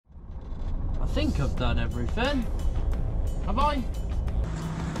think I've done everything. Have I?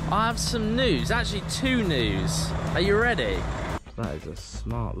 I have some news, actually 2 news. Are you ready? That is a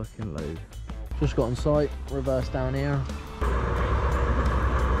smart looking load. Just got on site, reverse down here.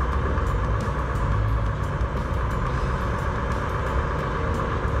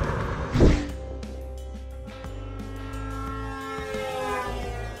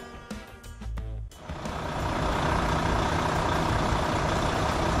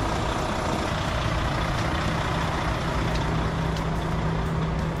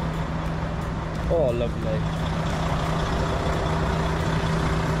 Oh, lovely.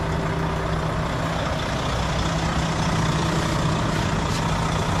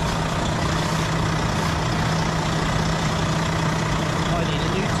 I need a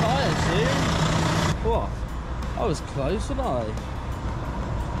new tyre soon. What? I was close, wasn't I?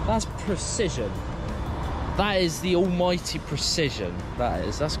 That's precision. That is the almighty precision. That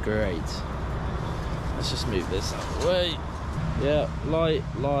is. That's great. Let's just move this out of the way. Yeah, light.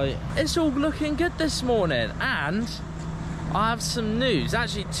 It's all looking good this morning, and I have some news,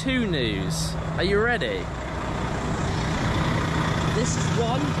 actually 2 news. Are you ready? This is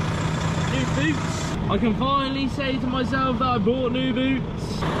 1, new boots. I can finally say to myself that I bought new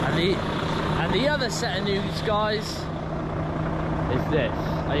boots. And the other set of news, guys, is this.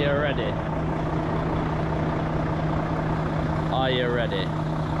 Are you ready? Are you ready?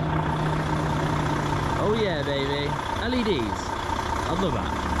 Oh yeah, baby. LEDs on the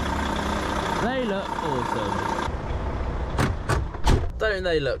back. They look awesome. Don't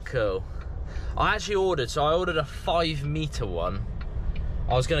they look cool? I actually ordered a 5 meter one.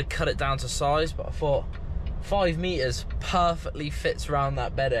 I was going to cut it down to size, but I thought 5 meters perfectly fits around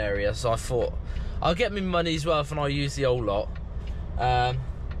that bed area. So I thought I'll get my money's worth and I'll use the old lot.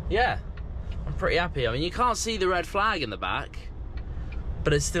 Yeah, I'm pretty happy. I mean, you can't see the red flag in the back,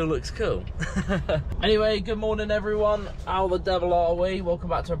 but it still looks cool. Anyway, good morning everyone. How the devil are we? Welcome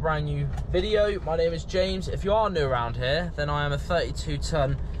back to a brand new video. My name is James. If you are new around here, then I am a 32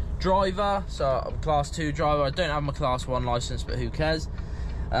 ton driver. So I'm a class 2 driver. I don't have my class 1 license, but who cares?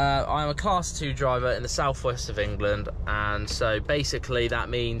 I'm a class 2 driver in the southwest of England. And so basically that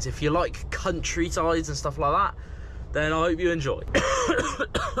means if you like country sides and stuff like that, then I hope you enjoy.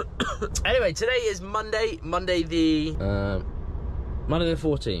 Anyway, today is Monday the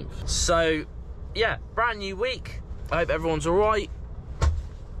 14th. So yeah, brand new week. I hope everyone's all right,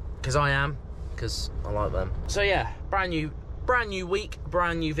 because I am, because I like them. So yeah, brand new week,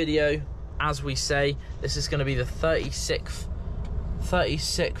 brand new video. As we say, this is going to be the 36th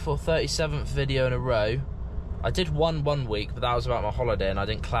or 37th video in a row. I did one week, but that was about my holiday and I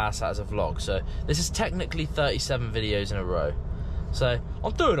didn't class that as a vlog. So this is technically 37 videos in a row. So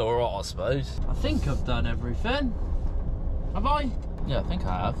I'm doing all right, I suppose. I think I've done everything. Have I? Yeah, I think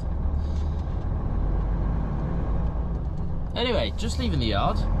I have. Anyway, just leaving the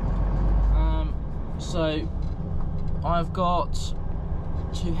yard. So I've got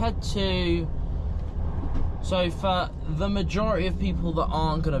to head to... So for the majority of people that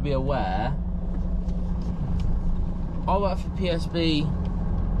aren't going to be aware, I work for PSB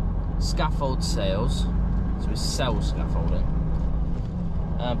Scaffold Sales. So we sell scaffolding.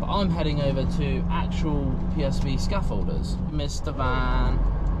 But I'm heading over to actual PSB scaffolders. Mr. Van,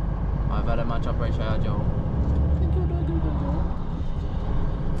 I very much appreciate you.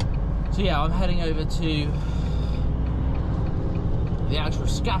 So yeah, I'm heading over to the actual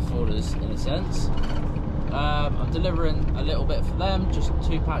scaffolders in a sense. I'm delivering a little bit for them, just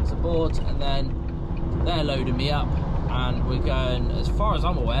 2 packs of boards, and then they're loading me up, and we're going, as far as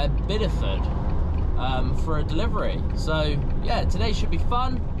I'm aware, Bideford. For a delivery. So yeah, today should be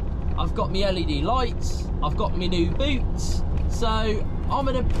fun. I've got my LED lights, I've got my new boots, so I'm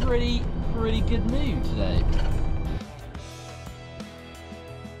in a pretty good mood today.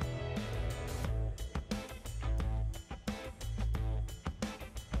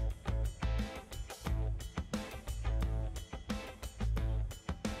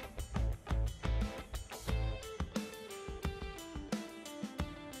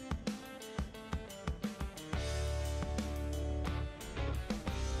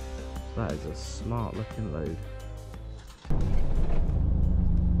 That is a smart looking load.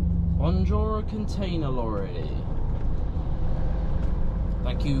 Bonjour container lorry.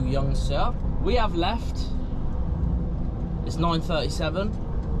 Thank you, young sir. We have left. It's 9:37.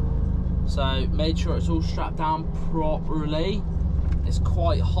 So made sure it's all strapped down properly. It's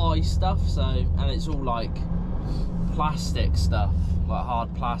quite high stuff, so, and it's all like plastic stuff, like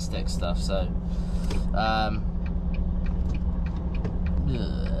hard plastic stuff, so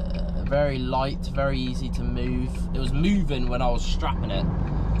very light, very easy to move. It was moving when I was strapping it,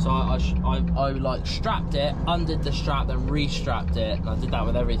 So I like strapped it, undid the strap, then re-strapped it, and I did that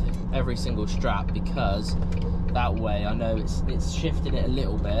with every single strap, because that way I know it's shifted it a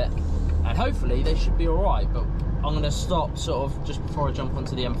little bit, and hopefully they should be all right. But I'm gonna stop sort of just before I jump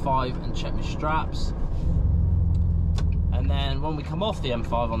onto the M5 and check my straps, and then when we come off the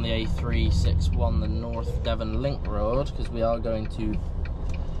M5 on the A361, the North Devon link road, because we are going to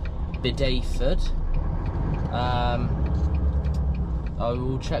Bideford, I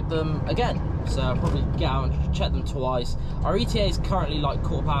will check them again. So I'll probably get out and check them twice. Our ETA is currently like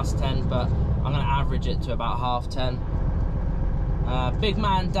 10:15, but I'm going to average it to about 10:30. Big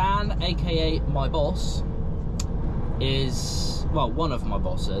man Dan, aka my boss, is, well, one of my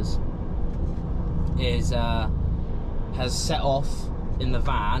bosses, is has set off in the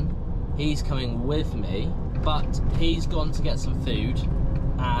van. He's coming with me, but he's gone to get some food,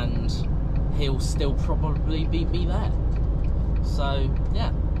 and he'll still probably beat me there. So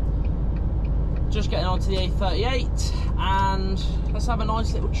yeah, just getting onto the A38, and let's have a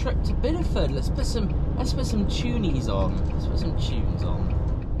nice little trip to Bideford. Let's put some tunies on. Let's put some tunes on.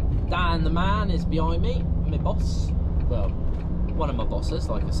 Dan the man is behind me, my boss. Well, one of my bosses,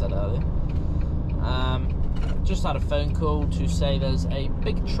 like I said earlier. Just had a phone call to say there's a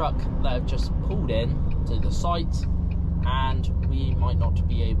big truck that have just pulled in to the site, and we might not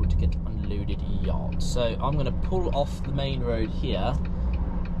be able to get unloaded yet. So I'm going to pull off the main road here,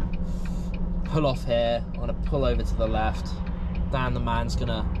 pull off here, I'm going to pull over to the left. Dan the man's going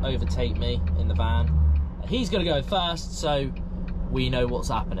to overtake me in the van. He's going to go first, so we know what's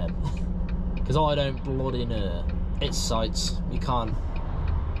happening. Because I don't bloody know. It's sights. You can't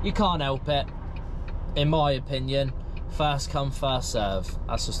help it. In my opinion, first come, first serve.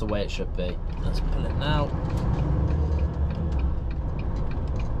 That's just the way it should be. Let's pull it now.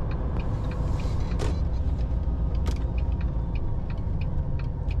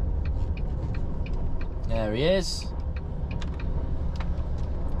 There he is.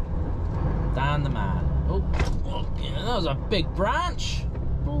 Dan the man. Oh, yeah, that was a big branch.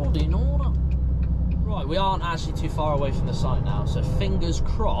 Bloody order. Right, we aren't actually too far away from the site now, so fingers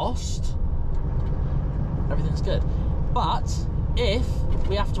crossed everything's good. But if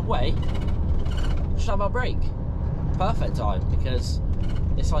we have to wait, we should have our break. Perfect time, because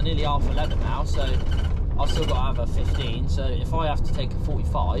it's like nearly 11:30 now, so I've still got to have a 15. So if I have to take a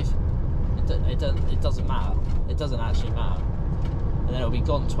 45, it doesn't matter. It doesn't actually matter. And then it'll be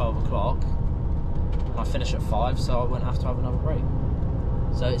gone 12 o'clock, and I finish at 5, so I won't have to have another break.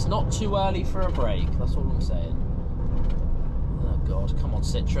 So it's not too early for a break. That's all I'm saying. Oh God, come on,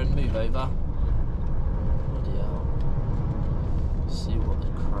 Citroen, move over. Bloody hell. See what the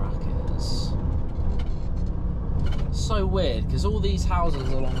crack is. So weird, because all these houses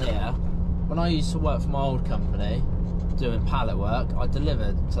along here, when I used to work for my old company doing pallet work, I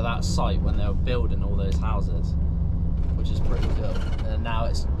delivered to that site when they were building all those houses, which is pretty cool. And now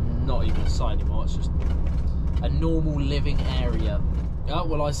it's not even a site anymore, it's just a normal living area. Oh,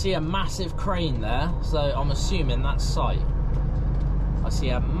 well, I see a massive crane there, so I'm assuming that's site. I see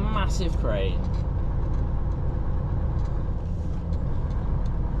a massive crane.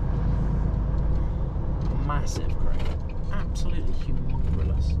 Massive crane. Absolutely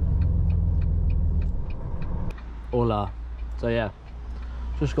humongous. Hola. So yeah,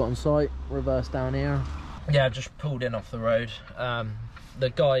 just got on site, reverse down here. Yeah, just pulled in off the road. The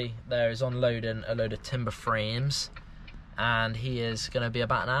guy there is unloading a load of timber frames, and he is going to be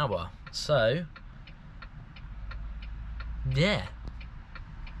about an hour. So yeah,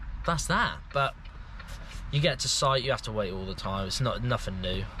 that's that. But you get to site, you have to wait all the time. It's nothing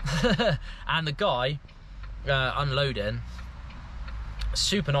new. And the guy unloading,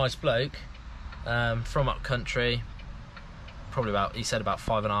 super nice bloke, from up country. Probably he said about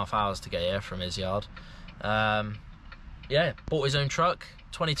 5.5 hours to get here from his yard. Yeah, bought his own truck,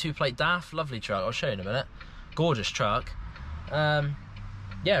 22 plate DAF, lovely truck. I'll show you in a minute. Gorgeous truck.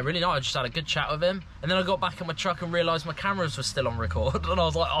 Yeah, really nice. I just had a good chat with him, and then I got back in my truck and realised my cameras were still on record, and I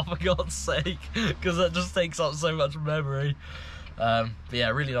was like, oh for God's sake, because that just takes up so much memory. But yeah,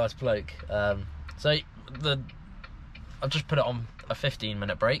 really nice bloke. So I've just put it on a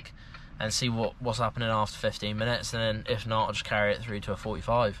 15-minute break and see what's happening after 15 minutes, and then if not, I'll just carry it through to a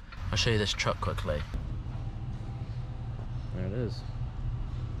 45. I'll show you this truck quickly. There it is.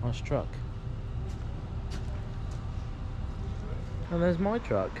 Nice truck. And there's my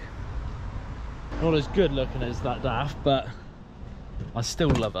truck. Not as good looking as that DAF, but I still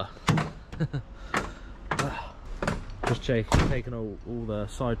love her. Just taking all the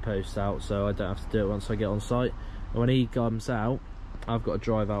side posts out, so I don't have to do it once I get on site. And when he comes out, I've got to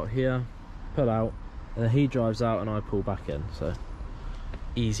drive out here, pull out, and then he drives out and I pull back in. So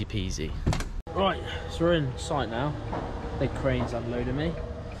Easy peasy. Right, so we're in sight now. Big crane's unloading me.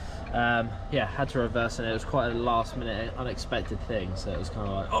 Yeah, had to reverse it. It was quite a last minute unexpected thing, so it was kind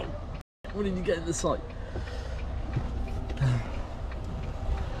of like, oh, we need to get in the sight.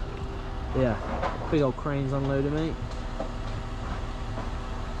 Yeah, big old crane's unloading me,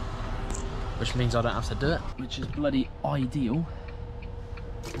 which means I don't have to do it, which is bloody ideal.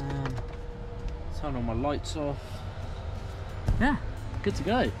 Turn all my lights off. Yeah, good to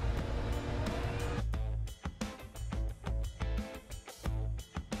go.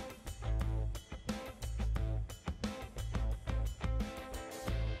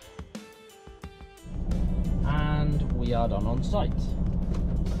 And we are done on site.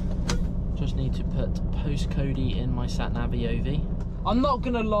 Just need to put postcodey in my sat-nav EOV. I'm not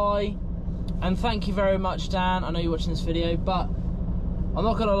gonna lie, and thank you very much, Dan. I know you're watching this video, but I'm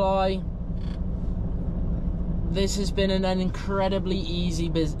not gonna lie. This has been an incredibly easy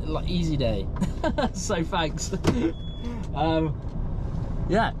day. So thanks.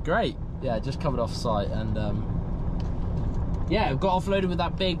 Yeah, great. Yeah, just covered off site, and yeah, got offloaded with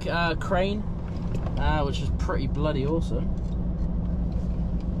that big crane, which was pretty bloody awesome.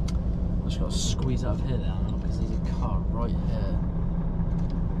 I just got to squeeze out of here now because there's a car right here.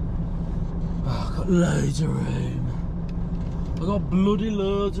 Oh, I've got loads of room. I've got bloody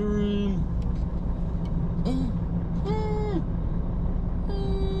loads of room.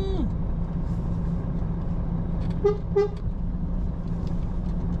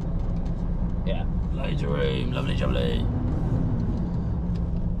 Yeah, loads of room, lovely jubbly.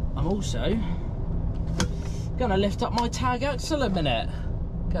 I'm also gonna lift up my tag axle a minute.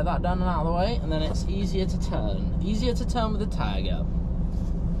 Get that done and out of the way, and then it's easier to turn. Easier to turn with the tag up.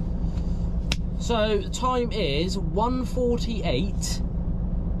 So time is 1:48,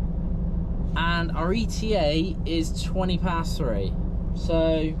 and our ETA is 20 past 3.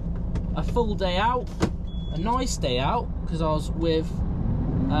 So a full day out, a nice day out, because I was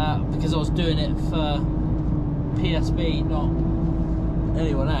doing it for PSB, not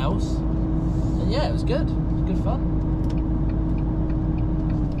anyone else. And yeah, it was good. It was good fun.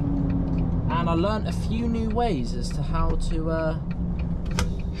 And I learned a few new ways as to how to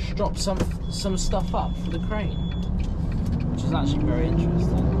strop some stuff up for the crane, which is actually very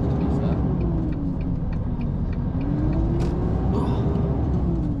interesting, to be fair.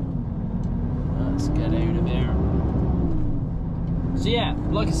 Let's get out of here. So yeah,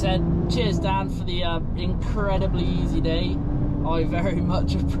 like I said, cheers Dan for the incredibly easy day. I very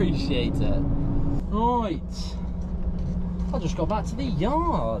much appreciate it. Right, I just got back to the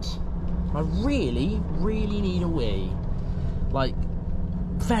yard. I really need a wee, like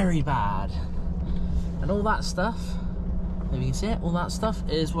very bad, and all that stuff, if you can see it, all that stuff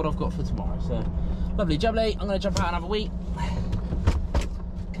is what I've got for tomorrow. So lovely jubbly, I'm gonna jump out and have a wee.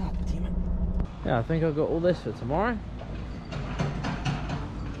 God damn it. Yeah, I think I've got all this for tomorrow.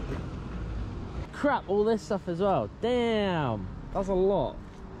 Crap, all this stuff as well. Damn, that's a lot.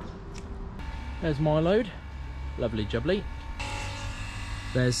 There's my load, lovely jubbly.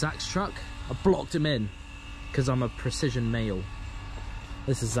 There's Zach's truck. I blocked him in because I'm a precision male.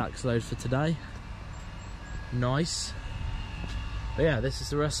 This is Zach's load for today. Nice. But yeah, this is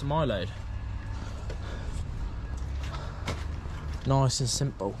the rest of my load. Nice and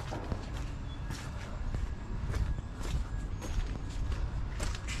simple.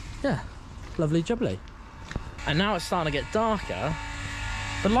 Yeah, lovely jubbly. And now it's starting to get darker.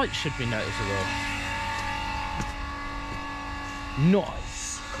 The light should be noticeable. Nice.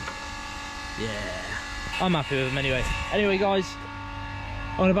 Yeah, I'm happy with them anyway. Anyway guys,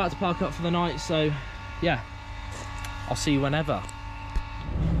 I'm about to park up for the night, so yeah, I'll see you whenever.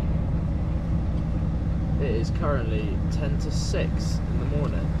 It is currently 10 to 6 in the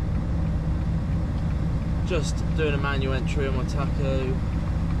morning. Just doing a manual entry on my taco.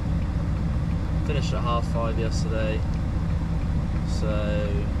 Finished at 5:30 yesterday, so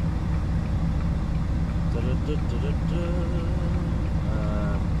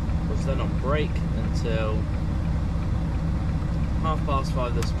was then on break until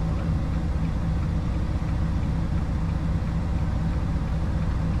 5:30 this morning.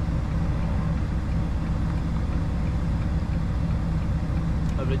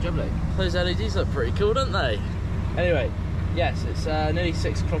 Lovely jubbly. Those LEDs look pretty cool, don't they? Anyway, yes, it's nearly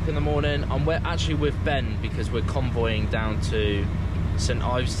 6 o'clock in the morning. We're actually with Ben because we're convoying down to St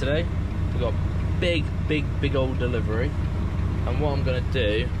Ives today. We've got big old delivery, and what I'm going to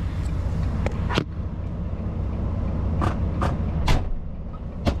do,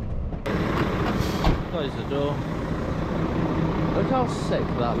 close the door. Look how sick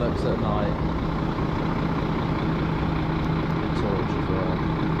that looks at night. Torch as well.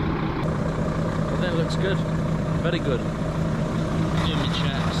 everything looks good. Very good. Doing my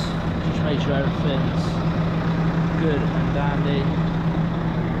checks. Just make sure everything's good and dandy.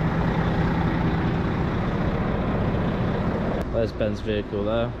 There's Ben's vehicle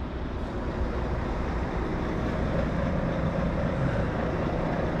there.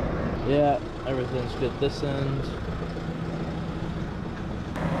 Yeah, everything's good this end.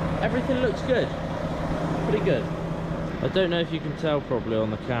 Everything looks good. Pretty good. I don't know if you can tell probably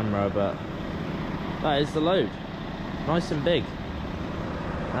on the camera, but that is the load. Nice and big.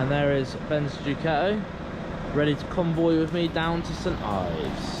 And there is Ben's Ducato, ready to convoy with me down to St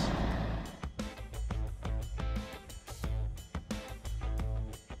Ives.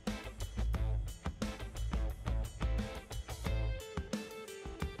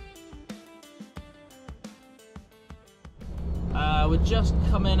 We're just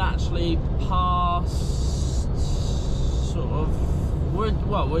coming actually past sort of, we're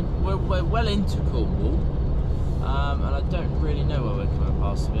well into Cornwall, and I don't really know where we're coming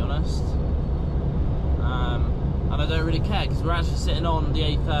past, to be honest, and I don't really care because we're actually sitting on the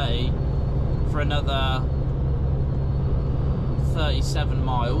A30 for another 37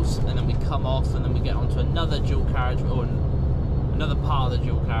 miles, and then we come off and then we get onto another dual carriageway, or another part of the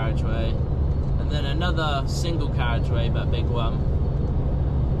dual carriageway, and then another single carriageway, but a big one.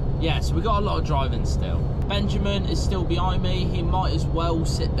 Yeah, so we got a lot of driving still. Benjamin is still behind me. He might as well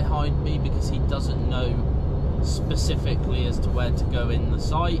sit behind me because he doesn't know specifically as to where to go in the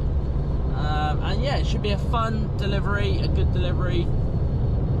site. And yeah, it should be a fun delivery, a good delivery.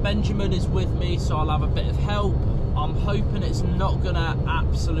 Benjamin is with me, so I'll have a bit of help. I'm hoping it's not gonna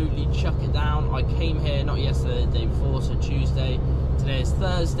absolutely chuck it down. I came here not yesterday, the day before, so Tuesday. Today is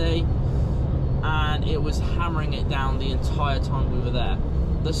Thursday, and it was hammering it down the entire time we were there.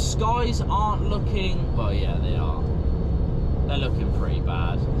 The skies aren't looking, well, yeah, they are. They're looking pretty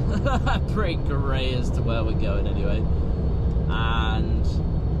bad. Pretty grey as to where we're going anyway. And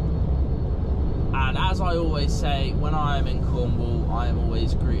as I always say, when I am in Cornwall, I am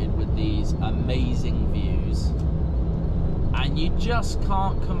always greeted with these amazing views. And you just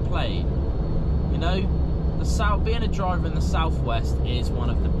can't complain. You know, being a driver in the southwest is one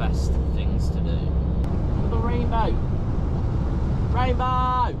of the best things to do. Look at the rainbow.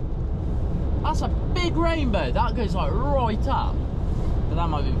 Rainbow! That's a big rainbow. That goes like right up. But that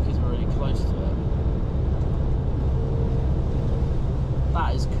might be because we're really close to it.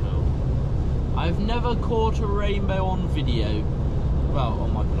 That is cool. I've never caught a rainbow on video. Well,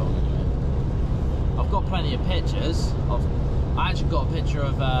 on my blog anyway. I've got plenty of pictures. I actually got a picture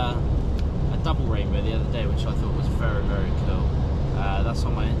of a double rainbow the other day, which I thought was very, very cool. That's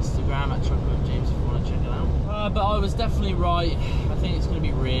on my Instagram at James if you want to check it out. But I was definitely right. I think it's going to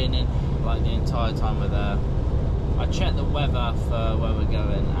be raining like the entire time we're there. I checked the weather for where we're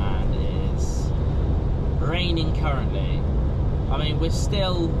going, and it is raining currently. I mean, we're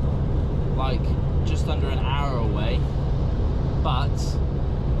still like just under an hour away, but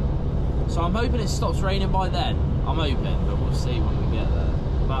so I'm hoping it stops raining by then. I'm hoping, but we'll see when we get there.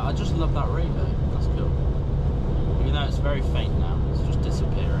 But I just love that rainbow. That's cool. Even though it's very faint now, it's just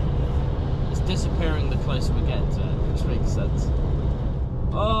disappearing. It's disappearing the closer we get to it, which makes sense.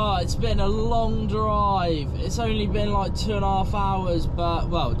 Oh, it's been a long drive. It's only been like 2.5 hours, but,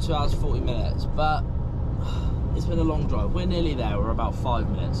 well, 2 hours 40 minutes, but it's been a long drive. We're nearly there. We're about 5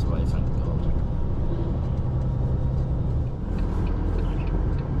 minutes away, thank God.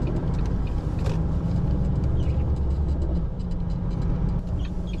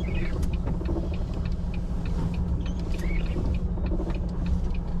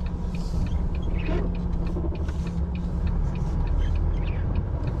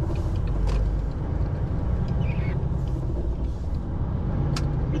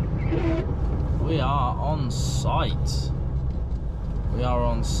 We are on site. We are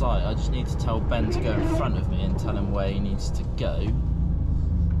on site. I just need to tell Ben to go in front of me and tell him where he needs to go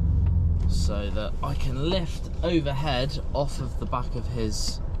so that I can lift overhead off of the back of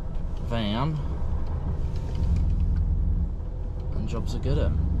his van, and jobs are good.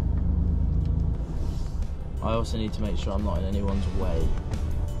 I also need to make sure I'm not in anyone's way.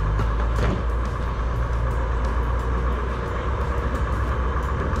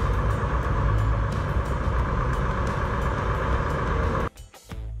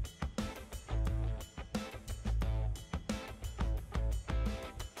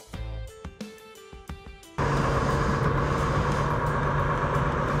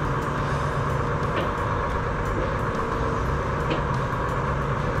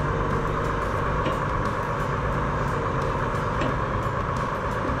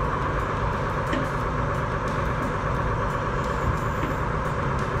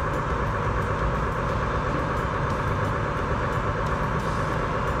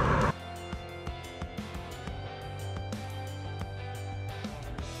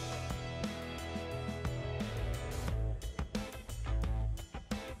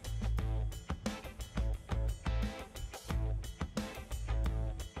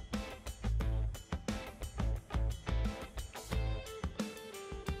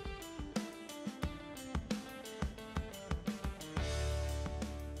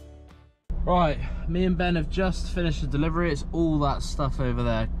 Right, me and Ben have just finished the delivery. It's all that stuff over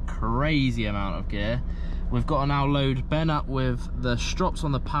there, crazy amount of gear. We've got to now load Ben up with the strops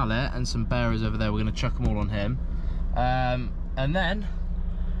on the pallet and some bearers over there. We're going to chuck them all on him, and then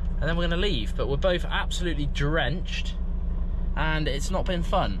we're going to leave. But we're both absolutely drenched, and it's not been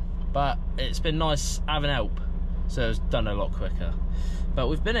fun, but it's been nice having help, so it's done a lot quicker. But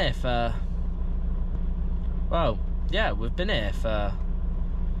we've been here for, well, yeah, we've been here for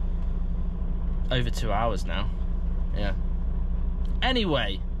over 2 hours now. Yeah.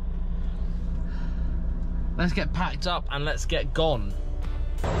 Anyway, let's get packed up and let's get gone.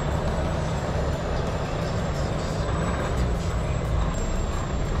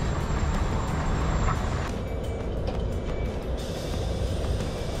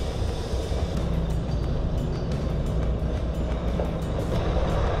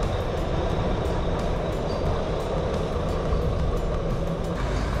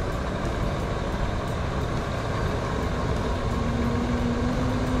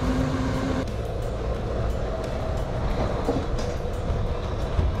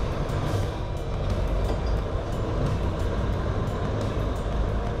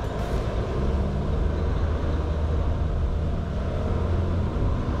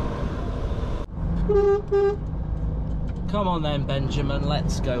 Come on then, Benjamin,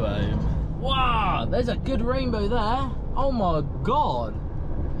 let's go home. Wow, there's a good rainbow there. Oh my god.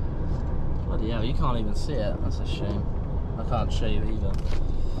 Bloody hell, you can't even see it. That's a shame. I can't show you either.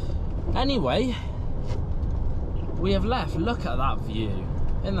 Anyway, we have left. Look at that view.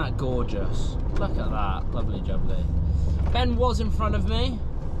 Isn't that gorgeous? Look at that. Lovely jubbly. Ben was in front of me.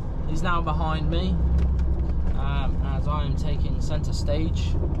 He's now behind me. As I am taking centre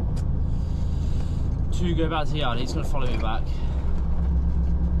stage to go back to the yard. He's going to follow me back.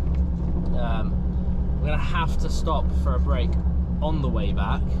 We're going to have to stop for a break on the way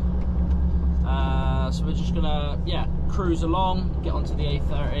back. So we're just going to, yeah, cruise along, get onto the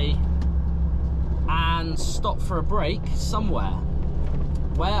A30 and stop for a break somewhere.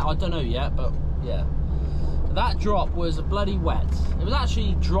 Where? I don't know yet, but yeah. That drop was bloody wet. It was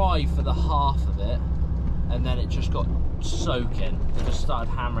actually dry for the half of it, and then it just got soaking. It just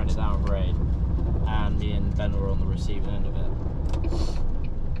started hammering it down with rain, and me and Ben were on the receiving end of it.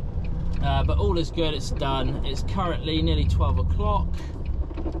 But all is good, it's done. It's currently nearly 12 o'clock.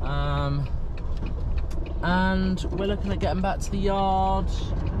 And we're looking at getting back to the yard,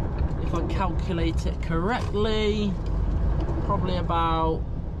 if I calculate it correctly, probably about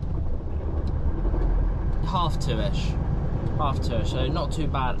 2:30ish, so not too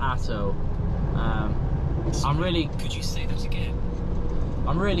bad at all. I'm really, could you say that again?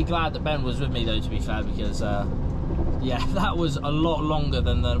 I'm really glad that Ben was with me though, to be fair, because yeah, that was a lot longer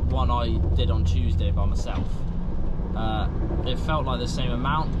than the one I did on Tuesday by myself. It felt like the same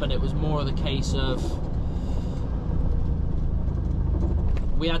amount, but it was more of the case of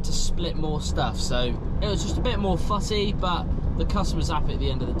we had to split more stuff, so it was just a bit more fussy, but the customer's happy at the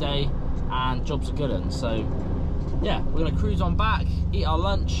end of the day and job's a good one. So yeah, we're gonna cruise on back, eat our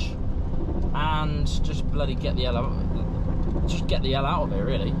lunch, and just bloody get the hell out of it,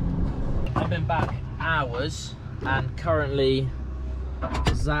 really. I've been back hours, and currently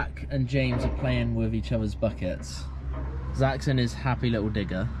Zach and James are playing with each other's buckets. Zach's in his happy little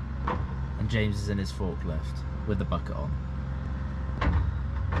digger and James is in his forklift with the bucket on.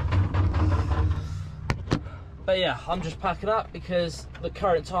 But yeah, I'm just packing up because the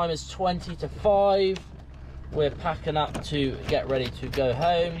current time is 20 to 5. We're packing up to get ready to go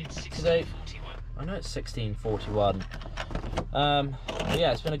home today. I know it's 16:41.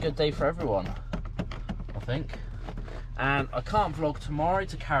 Yeah, it's been a good day for everyone, I think. And I can't vlog tomorrow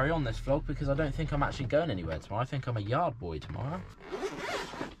to carry on this vlog because I don't think I'm actually going anywhere tomorrow. I think I'm a yard boy tomorrow.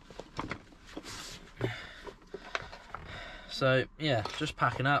 So yeah, just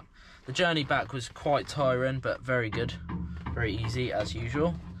packing up. The journey back was quite tiring, but very good, very easy as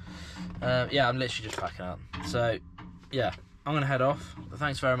usual. Yeah, I'm literally just packing up. So yeah, I'm gonna head off. But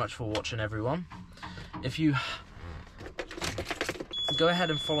thanks very much for watching, everyone. If you go ahead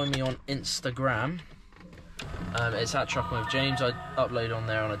and follow me on Instagram, it's at Trucking with James. I upload on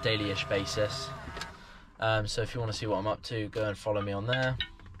there on a daily-ish basis. So if you want to see what I'm up to, go and follow me on there.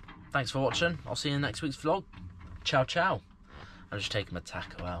 Thanks for watching. I'll see you in next week's vlog. Ciao, ciao. I'm just taking my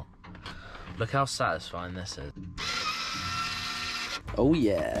taco out. Look how satisfying this is. Oh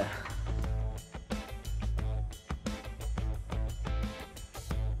yeah.